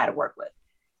great guy to work with.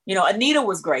 Anita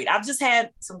was great. I've just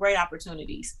had some great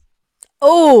opportunities.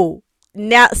 Oh,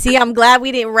 now see, I'm glad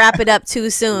we didn't wrap it up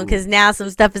too soon because now some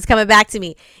stuff is coming back to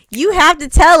me. You have to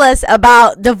tell us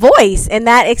about The Voice and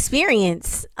that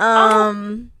experience.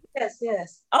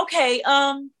 Yes. Okay.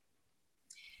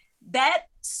 That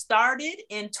started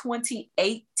in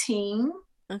 2018.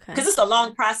 Okay. Because it's a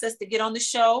long process to get on the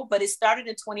show, but it started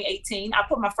in 2018. I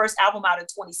put my first album out in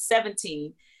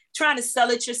 2017. Trying to sell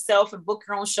it yourself and book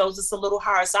your own shows, it's a little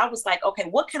hard. So I was like, okay,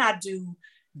 what can I do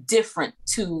different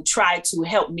to try to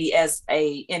help me as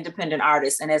a independent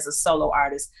artist and as a solo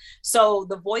artist? So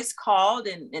The Voice called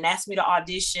and asked me to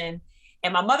audition,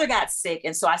 and my mother got sick.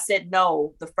 And so I said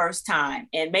no the first time.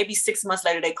 And maybe 6 months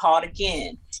later, they called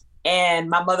again. And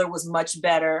my mother was much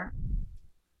better.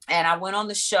 And I went on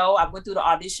the show. I went through the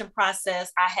audition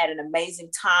process. I had an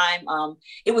amazing time.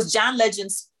 It was John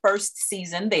Legend's first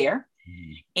season there.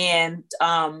 And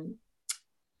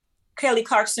Kelly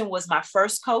Clarkson was my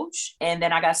first coach. And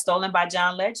then I got stolen by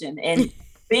John Legend. And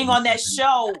being on that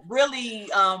show really,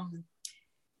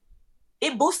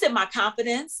 it boosted my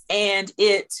confidence, and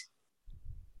it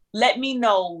let me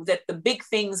know that the big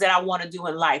things that I want to do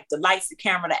in life, the lights, the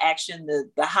camera, the action,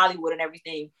 the Hollywood and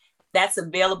everything, that's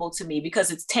available to me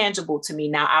because it's tangible to me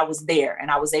now. I was there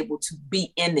and I was able to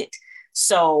be in it.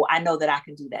 So I know that I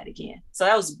can do that again. So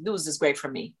it was just great for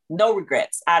me. No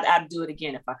regrets. I'd do it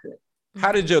again if I could.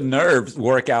 How did your nerves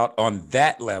work out on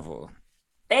that level?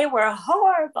 They were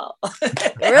horrible.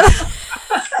 Really?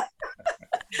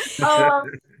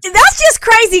 That's just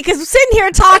crazy because I'm sitting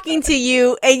here talking to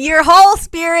you and your whole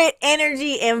spirit,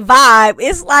 energy, and vibe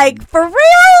is like, for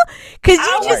real? Because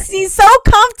you just seem so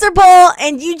comfortable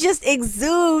and you just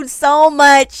exude so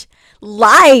much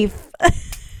life.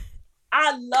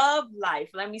 I love life.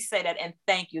 Let me say that. And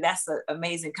thank you. That's an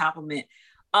amazing compliment.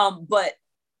 But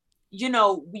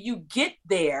you get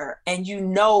there and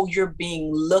you're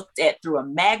being looked at through a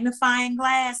magnifying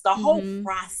glass, the whole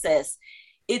process.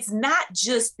 It's not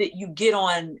just that you get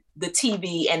on the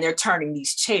TV and they're turning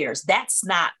these chairs. That's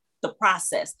not the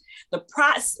process. The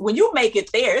process, when you make it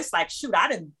there, it's like, shoot, I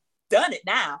done it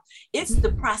now. It's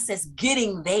the process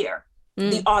getting there.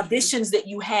 The auditions that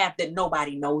you have that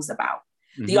nobody knows about.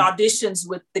 The auditions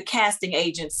with the casting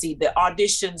agency, the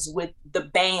auditions with the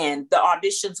band, the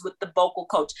auditions with the vocal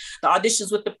coach, the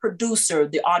auditions with the producer,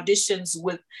 the auditions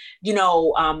with,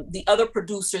 the other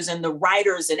producers and the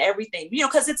writers and everything,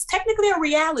 because it's technically a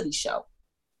reality show.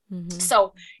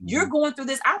 So you're going through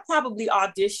this. I probably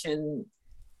auditioned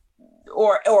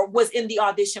or was in the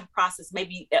audition process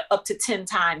maybe up to 10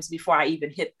 times before I even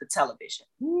hit the television.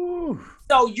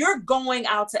 So you're going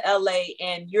out to LA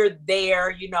and you're there,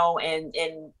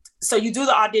 and so you do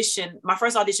the audition. My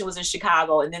first audition was in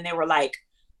Chicago, and then they were like,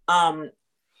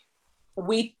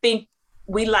 we think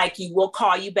we like you, we'll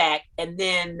call you back, and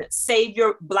then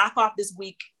block off this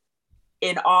week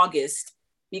in August,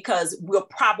 because we'll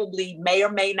probably may or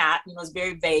may not, it's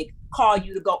very vague, call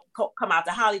you to come out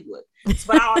to Hollywood.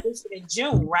 But I auditioned in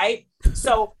June, right?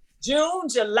 So June,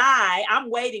 July,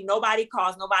 I'm waiting. Nobody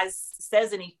calls. Nobody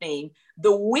says anything.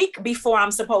 The week before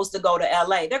I'm supposed to go to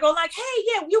LA, they're going like, hey,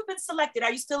 yeah, you've been selected.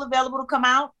 Are you still available to come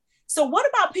out? So what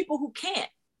about people who can't?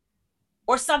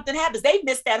 Or something happens. They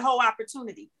missed that whole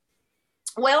opportunity.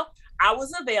 Well, I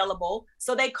was available.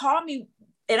 So they called me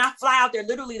and I fly out there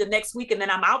literally the next week. And then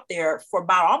I'm out there for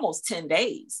about almost 10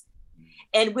 days.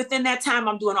 And within that time,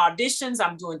 I'm doing auditions,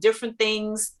 I'm doing different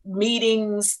things,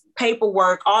 meetings,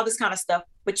 paperwork, all this kind of stuff.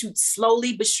 But you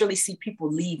slowly but surely see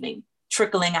people leaving,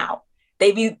 trickling out.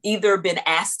 They've either been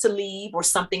asked to leave or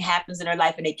something happens in their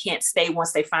life and they can't stay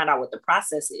once they find out what the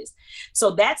process is.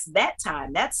 So that's that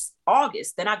time. That's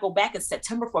August. Then I go back in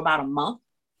September for about a month.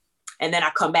 And then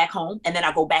I come back home. And then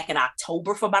I go back in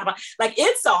October for about a month. Like,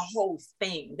 it's a whole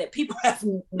thing that people have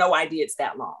no idea it's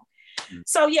that long.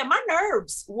 So yeah, my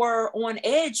nerves were on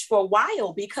edge for a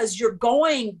while because you're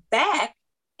going back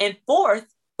and forth,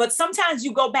 but sometimes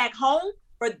you go back home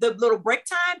for the little break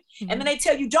time and then they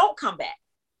tell you don't come back.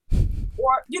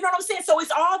 Or, you know what I'm saying? So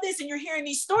it's all this and you're hearing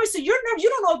these stories. So you're nervous. You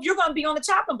don't know if you're going to be on the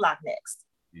chopping block next.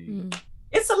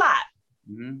 It's a lot.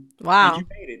 Mm-hmm. Wow. And you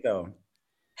made it though.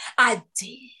 I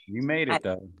did. You made it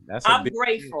though. That's I'm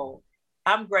grateful.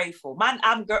 I'm grateful.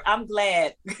 I'm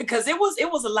glad because it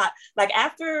was a lot. Like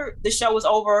after the show was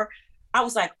over, I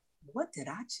was like, what did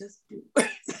I just do?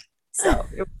 So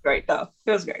it was great though.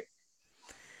 It was great.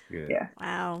 Good. Yeah.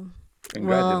 Wow.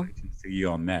 Congratulations to you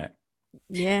on that.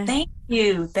 Yeah. Thank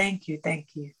you. Thank you. Thank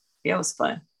you. It was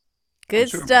fun. Good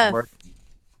stuff.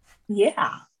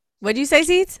 Yeah. What'd you say,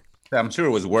 Seeds? I'm sure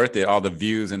it was worth it. All the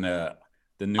views and the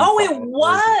new. Oh, it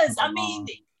was. I mean,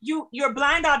 your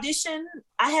blind audition,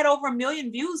 I had over 1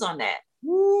 million views on that.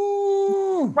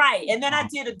 Woo. Right. And then I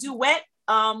did a duet,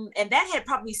 and that had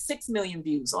probably 6 million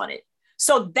views on it.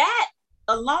 So that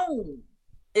alone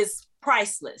is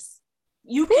priceless.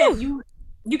 You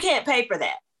can't pay for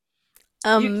that.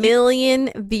 1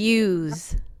 million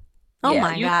views. Oh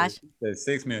my gosh.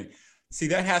 6 million. See,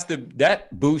 that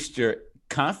boosts your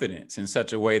confidence in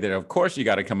such a way that of course you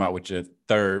got to come out with your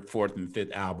 3rd, 4th, and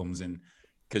 5th albums, and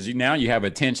because now you have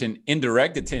attention,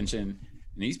 indirect attention, and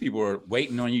these people are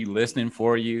waiting on you, listening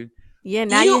for you. Yeah,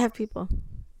 now you have people.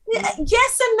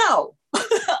 Yes and no.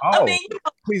 I mean,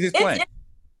 please explain.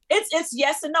 It's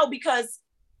yes and no, because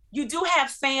you do have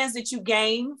fans that you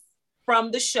gain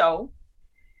from the show,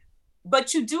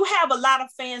 but you do have a lot of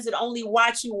fans that only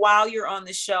watch you while you're on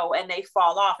the show and they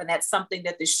fall off. And that's something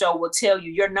that the show will tell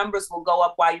you. Your numbers will go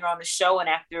up while you're on the show, and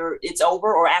after it's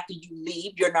over or after you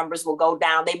leave, your numbers will go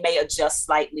down. They may adjust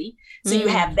slightly. So you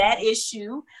have that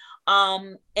issue.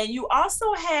 And you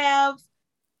also have,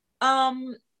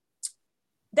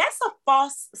 that's a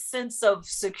false sense of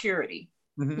security.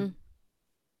 Mm-hmm.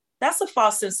 That's a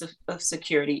false sense of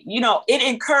security. You know, it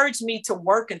encouraged me to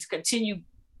work and to continue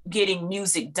getting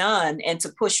music done and to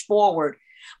push forward.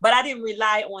 But I didn't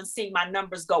rely on seeing my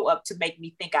numbers go up to make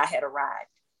me think I had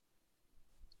arrived.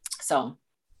 So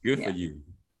good for you.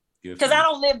 Because I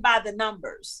don't live by the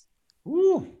numbers.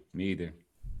 Ooh, me either.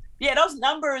 Yeah, those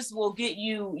numbers will get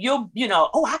you,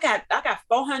 I got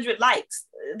 400 likes.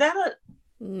 That'll,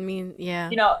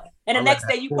 yeah. You know, and the next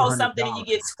day you post something and you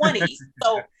get 20.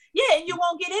 So yeah, and you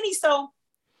won't get any. So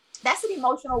that's an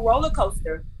emotional roller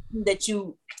coaster that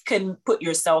you can put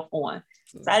yourself on.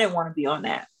 So I didn't want to be on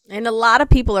that. And a lot of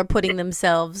people are putting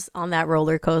themselves on that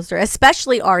roller coaster,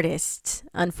 especially artists.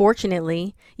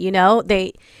 Unfortunately,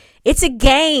 it's a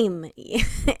game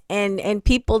and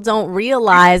people don't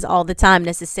realize all the time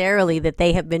necessarily that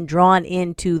they have been drawn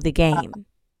into the game.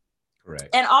 Correct.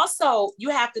 And also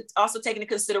you have to also take into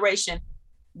consideration,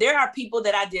 there are people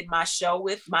that I did my show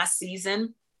with, my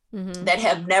season, that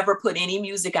have never put any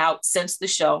music out since the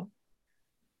show.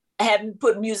 I hadn't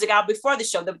put music out before the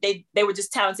show. They were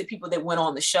just talented people that went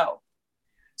on the show.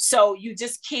 So you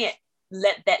just can't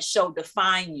let that show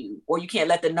define you, or you can't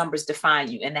let the numbers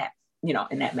define you in that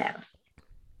manner.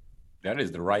 That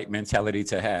is the right mentality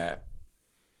to have.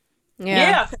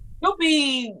 Yeah, you'll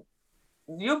be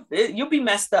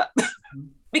messed up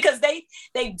because they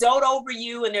dote over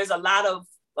you, and there's a lot of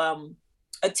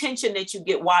attention that you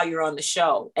get while you're on the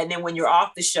show, and then when you're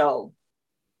off the show.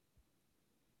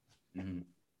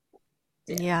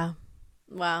 Yeah.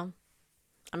 Wow.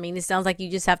 I mean, it sounds like you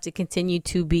just have to continue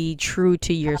to be true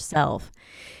to yourself.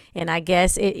 And I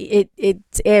guess it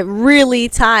really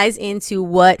ties into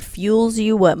what fuels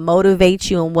you, what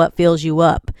motivates you, and what fills you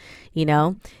up.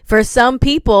 For some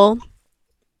people,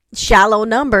 shallow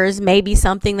numbers may be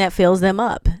something that fills them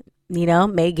up,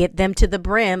 may get them to the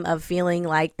brim of feeling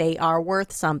like they are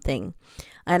worth something.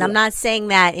 And I'm not saying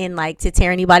that in like to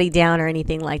tear anybody down or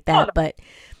anything like that, but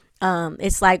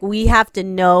it's like we have to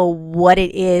know what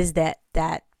it is that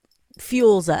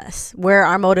fuels us, where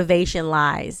our motivation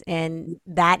lies, and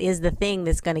that is the thing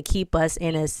that's going to keep us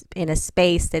in a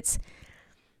space that's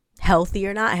healthy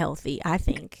or not healthy, I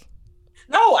think.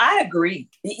 No, I agree.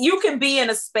 You can be in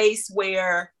a space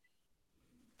where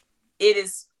it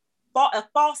is a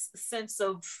false sense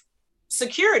of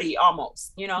security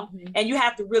almost, and you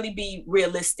have to really be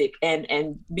realistic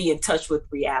and be in touch with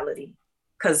reality,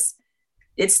 because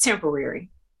it's temporary.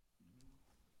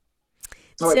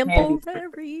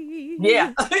 Temporary.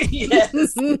 Yeah.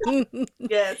 Yes.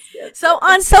 Yes. So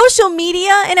on social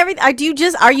media and everything,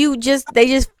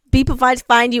 people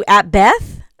find you at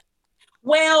BETH?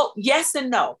 Well, yes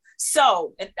and no.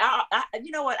 So, I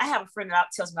you know what? I have a friend that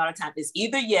tells me all the time, it's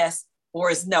either yes or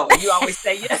it's no. And you always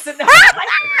say yes and no. Like,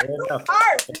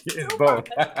 it's both.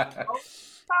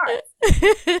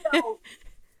 So,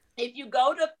 if you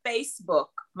go to Facebook,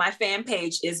 my fan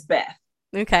page is BETH.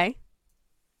 Okay.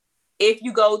 If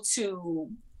you go to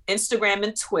Instagram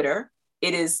and Twitter,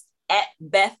 it is at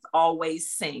BETH Always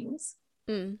Sings.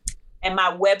 And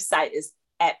my website is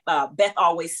at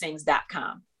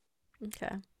BETHAlwaysSings.com.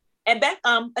 Okay. And Beth,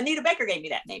 Anita Baker gave me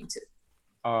that name too.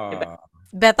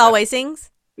 Beth always sings.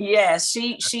 Yes,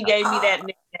 she gave me that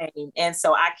nickname, and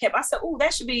so I said, "Oh,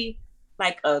 that should be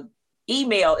like a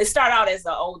email." It started out as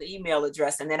an old email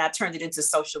address, and then I turned it into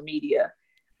social media.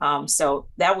 So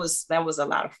that was a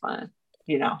lot of fun,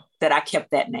 that I kept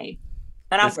that name,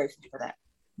 and I'm grateful for that.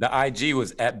 The IG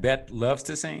was at Beth Loves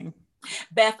to Sing.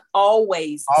 Beth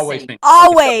always sings.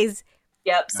 Always.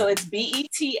 Yep. So it's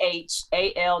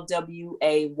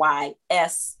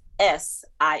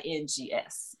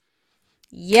BETHALWAYSSINGS.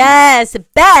 Yes,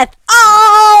 Beth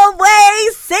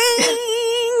always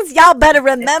sings. Y'all better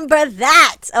remember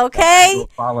that, okay?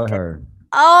 Follow her.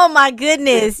 Oh my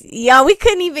goodness. Y'all, we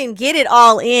couldn't even get it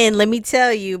all in, let me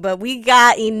tell you, but we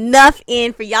got enough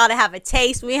in for y'all to have a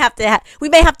taste. We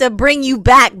may have to bring you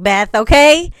back, Beth,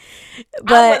 okay?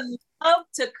 But I would love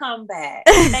to come back.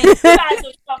 Thank you.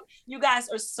 You guys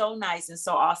are so nice and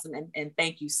so awesome, and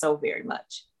thank you so very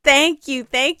much. Thank you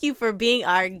for being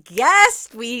our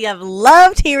guest. We have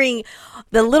loved hearing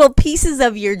the little pieces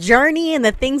of your journey and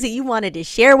the things that you wanted to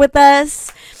share with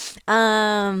us.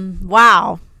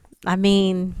 Wow. I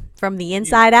mean, from the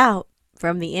inside out.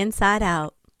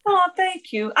 Oh,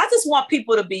 thank you. I just want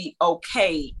people to be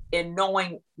okay in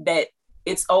knowing that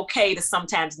it's okay to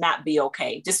sometimes not be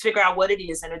okay. Just figure out what it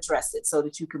is and address it so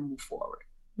that you can move forward.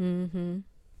 Mm-hmm.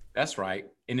 That's right.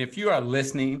 And if you are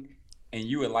listening and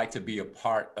you would like to be a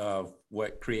part of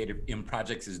what Creative M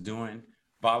Projects is doing,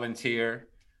 volunteer,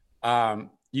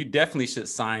 you definitely should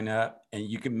sign up, and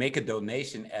you can make a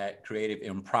donation at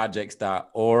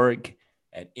creativemprojects.org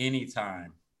at any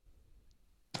time.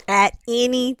 At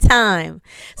any time.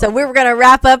 So we're going to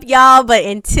wrap up, y'all. But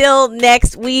until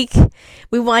next week,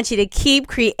 we want you to keep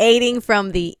creating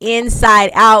from the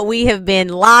inside out. We have been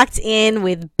locked in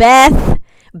with Beth.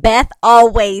 Beth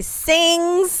always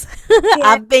sings. Yeah.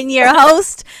 I've been your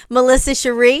host, Melissa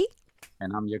Cherie.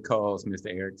 And I'm your co-host, Mr.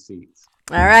 Eric Seats.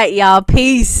 All right, y'all.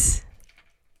 Peace.